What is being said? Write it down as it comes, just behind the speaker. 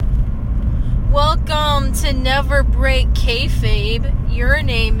to Never Break Kayfabe, your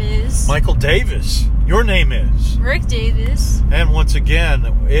name is... Michael Davis. Your name is... Rick Davis. And once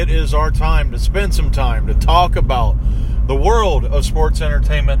again, it is our time to spend some time to talk about the world of sports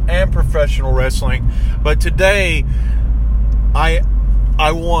entertainment and professional wrestling. But today, I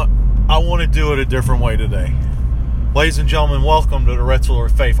want to do it a different way today. Ladies and gentlemen, welcome to the Wrestler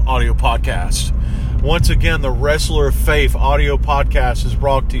of Faith audio podcast. Once again, the Wrestler of Faith audio podcast is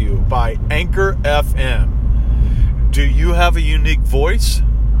brought to you by Anchor FM. Do you have a unique voice?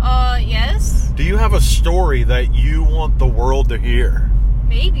 Yes. Do you have a story that you want the world to hear?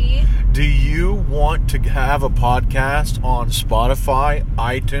 Maybe. Do you want to have a podcast on Spotify,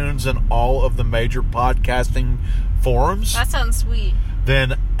 iTunes, and all of the major podcasting forums? That sounds sweet.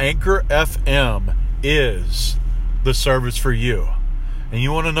 Then Anchor FM is the service for you. And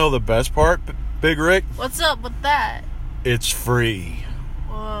you want to know the best part, Big Rick? What's up with that? It's free.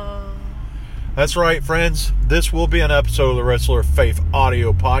 Whoa. That's right, friends. This will be an episode of the Wrestler of Faith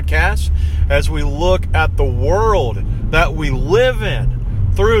audio podcast as we look at the world that we live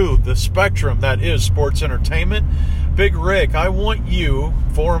in through the spectrum that is sports entertainment. Big Rick, I want you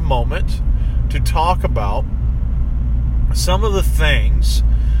for a moment to talk about some of the things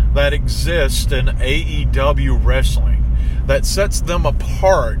that exist in AEW wrestling that sets them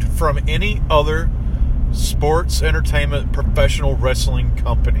apart from any other sports entertainment professional wrestling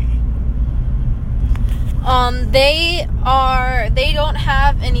company. They don't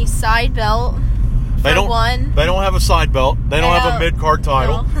have any side belt. They don't have a side belt. They don't have a mid-card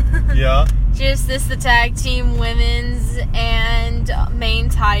title. No. Yeah. Just the tag team women's and main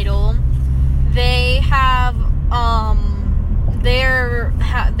title. They have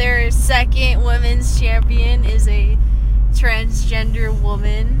their second women's champion is a transgender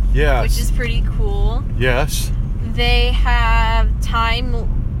woman. Yes. Which is pretty cool. Yes. They have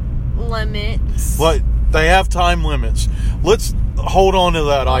time limits. What? They have time limits. Let's hold on to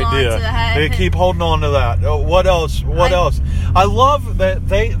that idea. They keep holding on to that. What else? I love that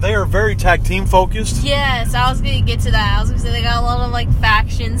they are very tag team focused. Yes, I was going to get to that. I was going to say they got a lot of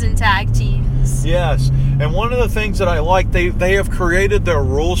factions and tag teams. Yes, and one of the things that I like, they have created their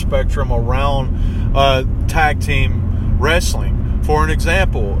rule spectrum around tag team wrestling. For an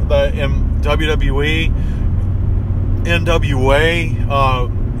example, in WWE, NWA,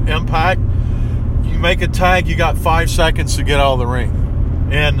 Impact, you make a tag, you got 5 seconds to get out of the ring.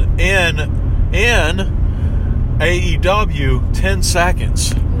 And in AEW, 10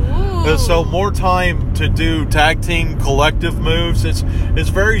 seconds. Ooh. So more time to do tag team collective moves. It's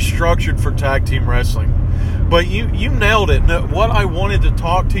very structured for tag team wrestling. But you nailed it. Now, what I wanted to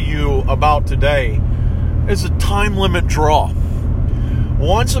talk to you about today is a time limit draw.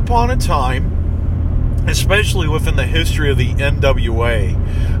 Once upon a time, especially within the history of the NWA,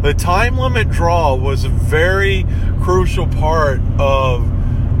 the time limit draw was a very crucial part of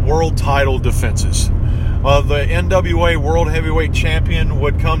world title defenses. The NWA World Heavyweight Champion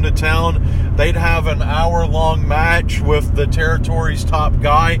would come to town. They'd have an hour-long match with the territory's top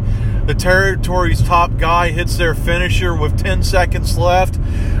guy. The territory's top guy hits their finisher with 10 seconds left.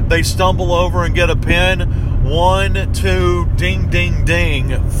 They stumble over and get a pin. 1, 2, ding, ding,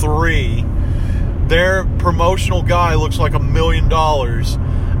 ding, 3. Their promotional guy looks like $1 million,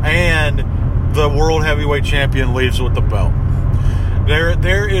 and the World Heavyweight Champion leaves with the belt.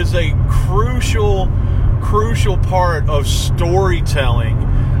 There is a crucial part of storytelling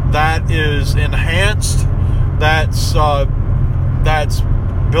that is enhanced, that's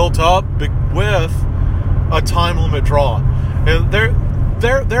built up with a time limit draw.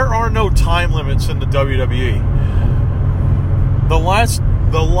 There are no time limits in the WWE.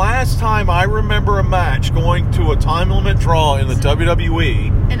 The last time I remember a match going to a time limit draw in the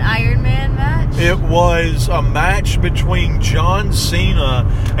WWE... An Iron Man match? It was a match between John Cena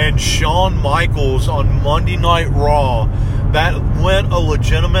and Shawn Michaels on Monday Night Raw. That went a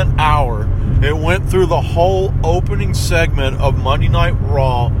legitimate hour. It went through the whole opening segment of Monday Night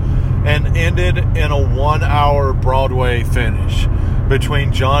Raw and ended in a 1-hour Broadway finish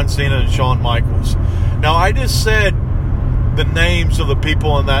between John Cena and Shawn Michaels. Now, I just said the names of the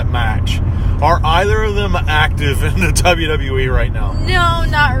people in that match. Are either of them active in the WWE right now? No,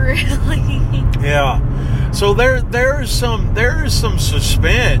 not really. Yeah. So there is some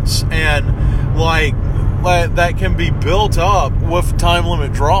suspense and that can be built up with time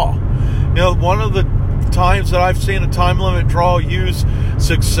limit draw. One of the times that I've seen a time limit draw used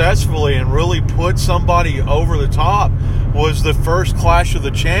successfully and really put somebody over the top was the first Clash of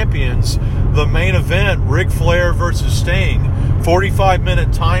the Champions, the main event, Ric Flair versus Sting,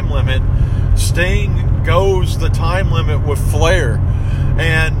 45-minute time limit. Sting goes the time limit with Flair,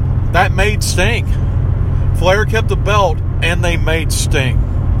 and that made Sting. Flair kept the belt, and they made Sting.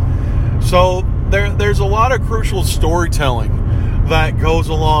 So there's a lot of crucial storytelling that goes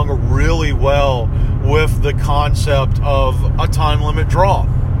along really well with the concept of a time limit draw.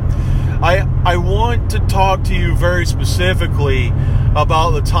 I want to talk to you very specifically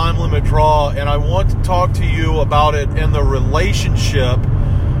about the time limit draw, and I want to talk to you about it in the relationship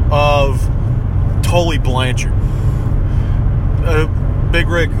of Tully Blanchard. Big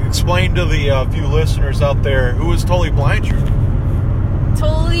Rick, explain to the few listeners out there, who is Tully Blanchard?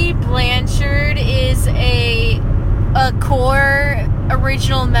 Tully Blanchard is a core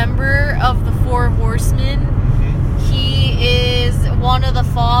original member of the Four Horsemen. He is one of the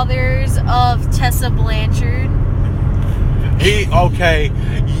fathers of Tessa Blanchard.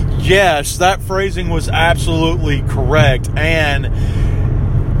 Yes, that phrasing was absolutely correct, and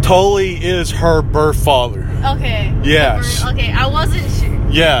Tully is her birth father. Okay. Yes. Okay, I wasn't sure.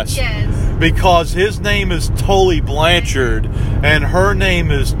 Yes. Because his name is Tully Blanchard, and her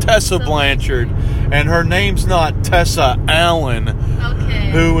name is Tessa Blanchard, and her name's not Tessa Allen,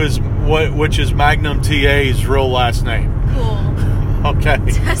 which is Magnum TA's real last name. Cool. Okay.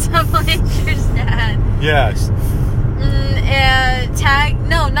 Tessa Blanchard's dad. Yes.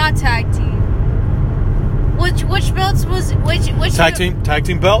 Not tag team. Which belts was which tag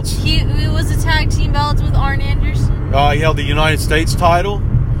team belts? He was a tag team belt with Arn Anderson. He held the United States title.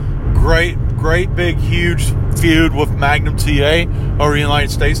 Great big huge feud with Magnum TA over the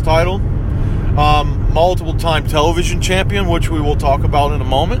United States title. Multiple time television champion, which we will talk about in a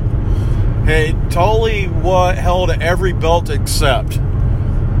moment. Tully held every belt except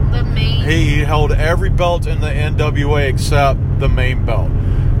the main. He held every belt in the NWA except the main belt.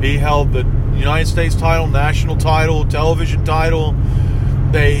 He held the United States title, national title, television title.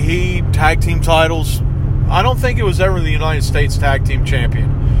 He tag team titles. I don't think it was ever the United States tag team champion,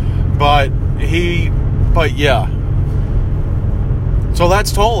 but yeah. So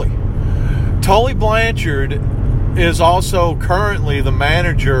that's Tully. Tully Blanchard is also currently the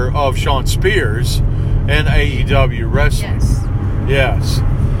manager of Shawn Spears in AEW Wrestling. Yes.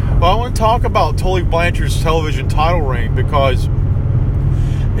 Well, I want to talk about Tully Blanchard's television title reign because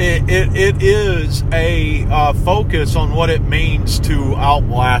it is a focus on what it means to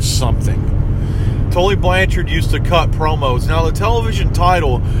outlast something. Tully Blanchard used to cut promos. Now, the television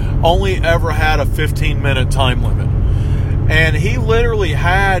title only ever had a 15-minute time limit. And he literally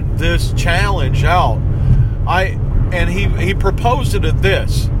had this challenge out. He proposed it at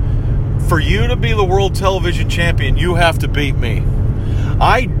this. For you to be the world television champion, you have to beat me.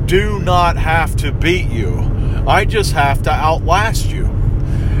 I do not have to beat you. I just have to outlast you.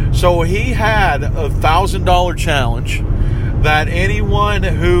 So he had a $1,000 challenge that anyone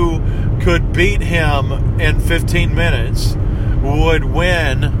who could beat him in 15 minutes would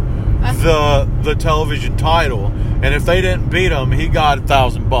win the television title. And if they didn't beat him, he got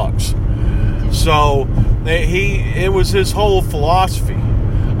 $1,000. So it was his whole philosophy.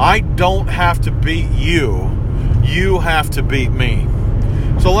 I don't have to beat you. You have to beat me.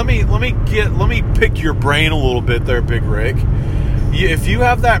 So let me pick your brain a little bit there, Big Rick. If you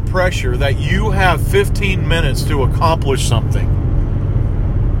have that pressure that you have 15 minutes to accomplish something,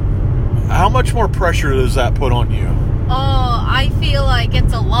 how much more pressure does that put on you? Oh, I feel like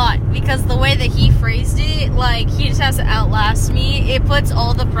it's a lot because the way that he phrased it, like he just has to outlast me. It puts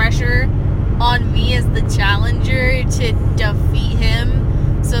all the pressure on me as the challenger to defeat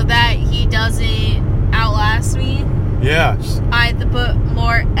him so that he doesn't outlast me. Yes. I have to put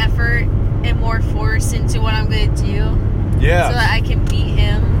more effort and more force into what I'm going to do. Yeah. So that I can beat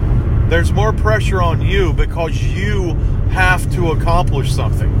him. There's more pressure on you because you have to accomplish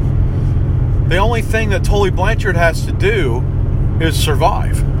something. The only thing that Tully Blanchard has to do is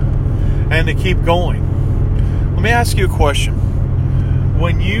survive and to keep going. Let me ask you a question.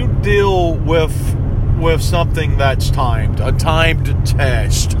 When you deal with something that's timed, a timed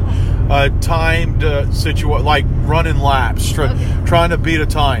test, a timed situation, like running laps, trying to beat a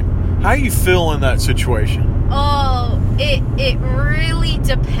time, how do you feel in that situation? Oh, it really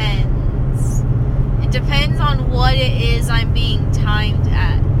depends. It depends on what it is I'm being timed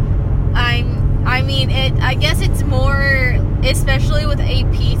at. I guess it's more, especially with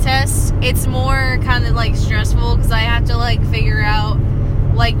AP tests, it's more kind of like stressful because I have to like figure out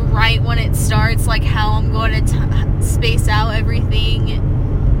like right when it starts, like how I'm going to space out everything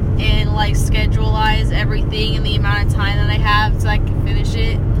and like scheduleize everything and the amount of time that I have so I can finish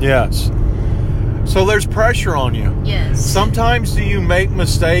it. Yes. So there's pressure on you. Yes. Sometimes do you make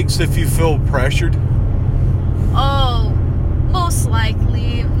mistakes if you feel pressured? Oh, most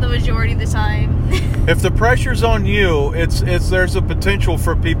likely. the majority of the time. If the pressure's on you, there's a potential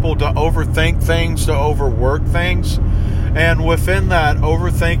for people to overthink things, to overwork things. And within that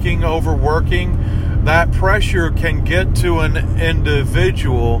overthinking, overworking, that pressure can get to an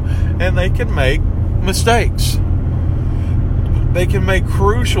individual and they can make mistakes. They can make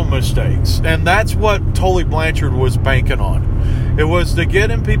crucial mistakes. And that's what Tully Blanchard was banking on. It was to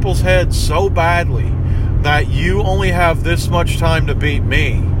get in people's heads so badly that you only have this much time to beat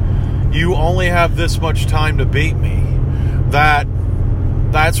me. You only have this much time to beat me.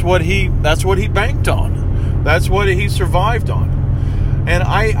 That's what he banked on. That's what he survived on. And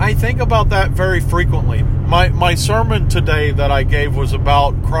I think about that very frequently. My sermon today that I gave was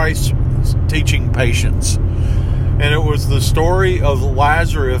about Christ teaching patience. And it was the story of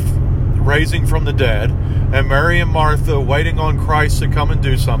Lazarus raising from the dead and Mary and Martha waiting on Christ to come and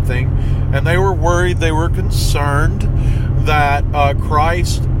do something. And they were worried, they were concerned that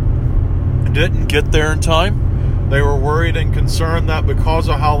Christ didn't get there in time. They were worried and concerned that because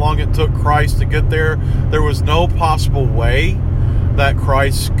of how long it took Christ to get there, there was no possible way that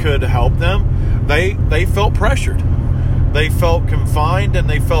Christ could help them. They felt pressured. They felt confined and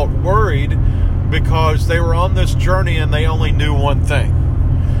they felt worried because they were on this journey and they only knew one thing.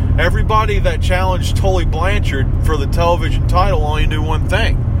 Everybody that challenged Tully Blanchard for the television title only knew one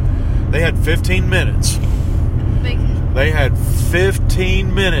thing. They had 15 minutes. They had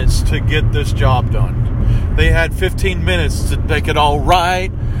 15 minutes to get this job done. They had 15 minutes to make it all right.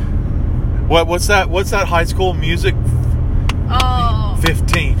 What's that high school music? Oh.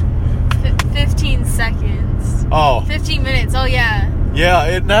 15 seconds. Oh. 15 minutes. Oh, yeah. Yeah,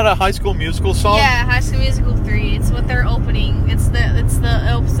 isn't that a High School Musical song? Yeah, High School Musical 3. It's what they're opening. It's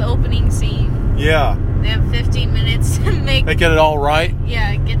the opening scene. Yeah. They have 15 minutes to make it all right.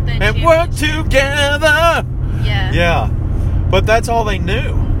 Yeah, get the and work together. Yeah. Yeah. But that's all they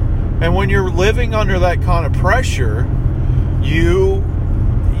knew. And when you're living under that kind of pressure, you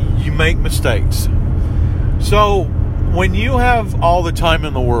make mistakes. So when you have all the time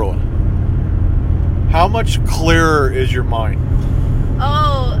in the world, how much clearer is your mind?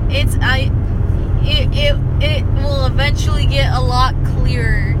 Oh, it will eventually get a lot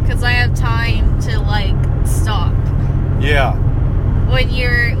clearer because I have time to stop. Yeah. When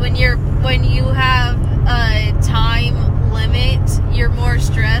you have a time limit, you're more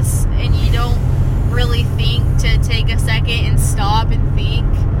stressed and you don't really think to take a second and stop and think.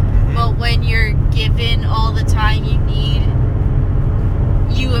 Mm-hmm. But when you're given all the time you need,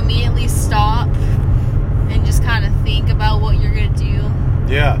 you immediately stop and just kind of think about what you're going to do.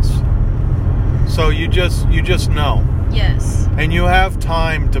 Yes. So you just know. Yes. And you have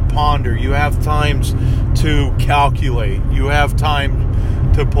time to ponder. You have times to calculate. You have time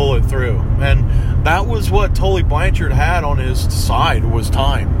to pull it through. And that was what Tully Blanchard had on his side, was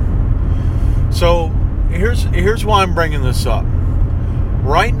time. So here's why I'm bringing this up.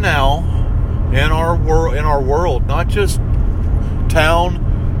 Right now, in our world, not just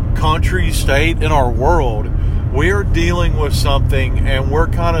town, country, state, in our world, we are dealing with something and we're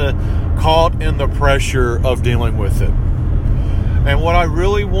kind of caught in the pressure of dealing with it. And what I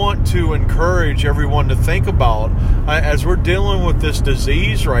really want to encourage everyone to think about, as we're dealing with this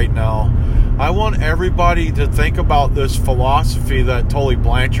disease right now, I want everybody to think about this philosophy that Tully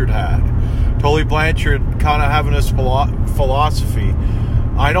Blanchard had. Tully Blanchard kind of having this philosophy: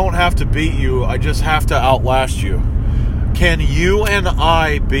 I don't have to beat you, I just have to outlast you. Can you and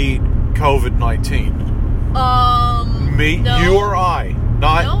I beat COVID-19? Me? No. You or I?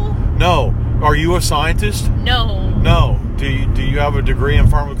 Not. No. Are you a scientist? No. No. Do you have a degree in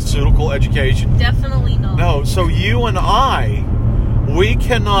pharmaceutical education? Definitely not. No. So you and I, we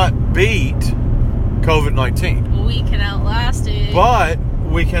cannot beat COVID-19. We can outlast it. But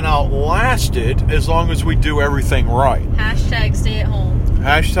we can outlast it as long as we do everything right. Hashtag stay at home.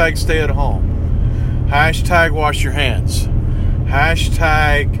 Hashtag stay at home. Hashtag wash your hands.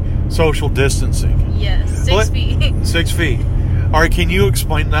 Hashtag social distancing. Yes. 6 feet. 6 feet. All right, can you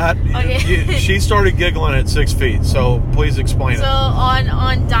explain that? Okay. She started giggling at 6 feet, so please explain it. So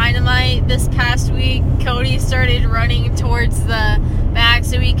on Dynamite this past week, Cody started running towards the back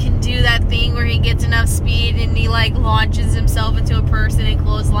so he can do that thing where he gets enough speed and he launches himself into a person and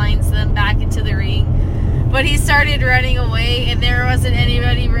clotheslines them back into the ring. But he started running away and there wasn't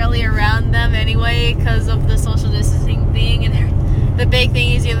anybody really around them anyway because of the social distancing thing, and the big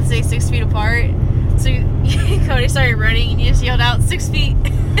thing is you have to stay 6 feet apart. So Cody started running and he just yelled out 6 feet.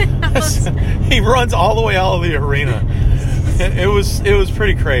 He runs all the way out of the arena. It was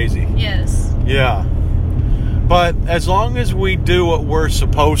pretty crazy. Yes. Yeah. But as long as we do what we're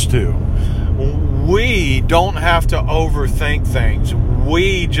supposed to, we don't have to overthink things.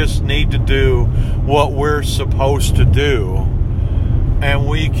 We just need to do what we're supposed to do, and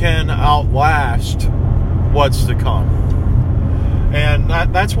we can outlast what's to come. And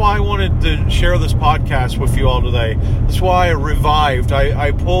that's why I wanted to share this podcast with you all today. That's why I revived.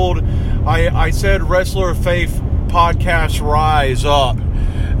 I said Wrestler of Faith podcast rise up,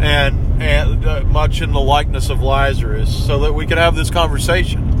 and much in the likeness of Lazarus, so that we could have this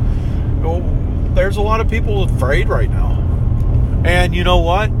conversation. There's a lot of people afraid right now. And you know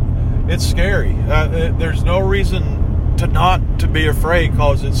what? It's scary. There's no reason to be afraid,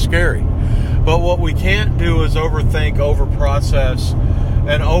 because it's scary. But what we can't do is overthink, overprocess,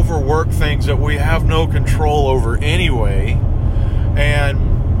 and overwork things that we have no control over anyway.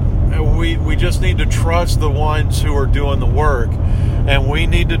 And we just need to trust the ones who are doing the work. And we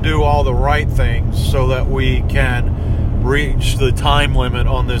need to do all the right things so that we can reach the time limit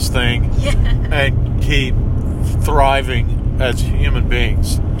on this thing and keep thriving as human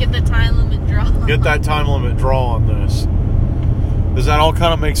beings. Get the time limit draw. Get that time limit draw on this. Does that all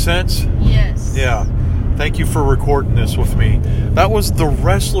kind of make sense? Yes. Yeah. Thank you for recording this with me. That was the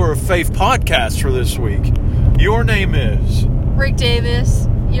Wrestler of Faith podcast for this week. Your name is? Rick Davis.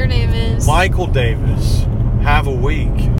 Your name is? Michael Davis. Have a week.